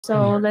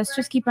So let's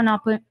just keep an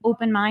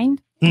open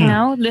mind,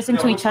 listen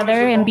to each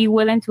other and be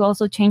willing to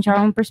also change our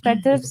own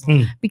perspectives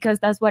because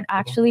that's what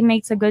actually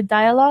makes a good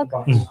dialogue.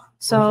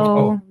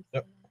 So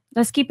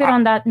let's keep it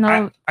on that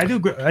note. I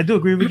do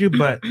agree with you,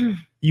 but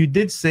you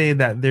did say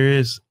that there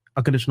is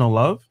unconditional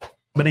love,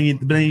 but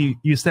then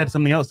you said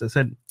something else that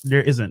said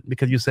there isn't,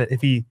 because you said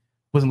if he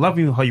wasn't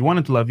loving you how you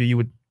wanted to love you, you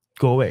would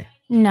go away.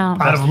 No.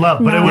 Out of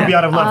love, but it would be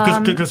out of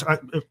love. Because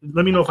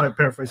let me know if I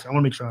paraphrase. I want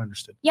to make sure I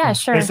understood. Yeah,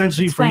 sure.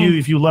 Essentially, for you,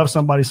 if you love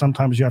somebody,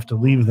 sometimes you have to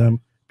leave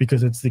them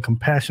because it's the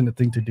compassionate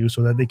thing to do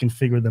so that they can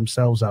figure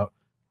themselves out.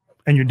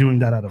 And you're doing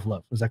that out of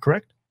love. Is that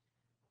correct?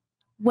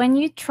 When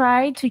you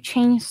try to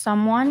change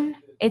someone,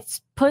 it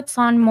puts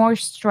on more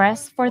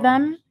stress for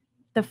them,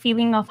 the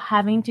feeling of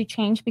having to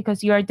change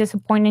because you are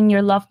disappointing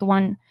your loved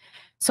one.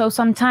 So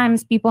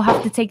sometimes people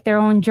have to take their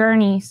own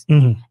journeys.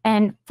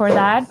 And for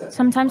that,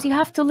 sometimes you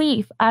have to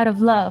leave out of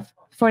love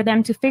for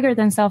them to figure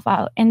themselves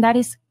out. And that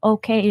is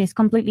okay. It is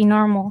completely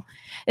normal.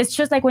 It's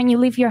just like when you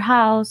leave your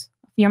house,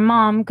 your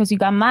mom, because you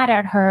got mad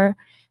at her,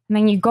 and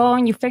then you go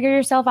and you figure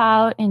yourself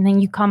out, and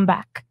then you come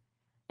back.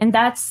 And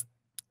that's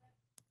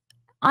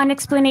an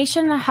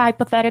explanation, a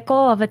hypothetical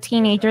of a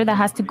teenager that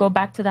has to go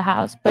back to the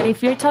house. But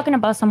if you're talking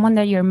about someone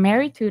that you're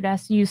married to,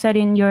 as you said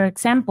in your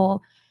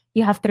example,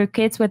 you have 3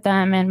 kids with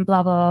them and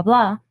blah, blah,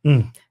 blah,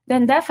 blah,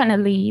 then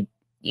definitely,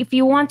 if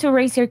you want to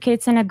raise your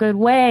kids in a good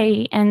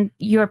way and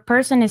your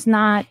person is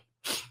not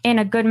in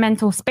a good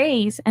mental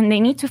space and they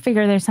need to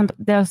figure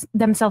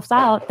themselves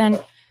out,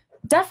 then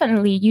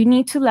definitely you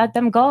need to let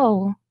them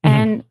go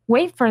and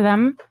wait for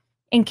them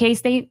in case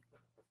they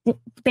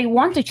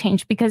want to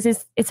change, because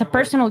it's a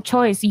personal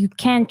choice. You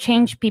can't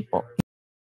change people.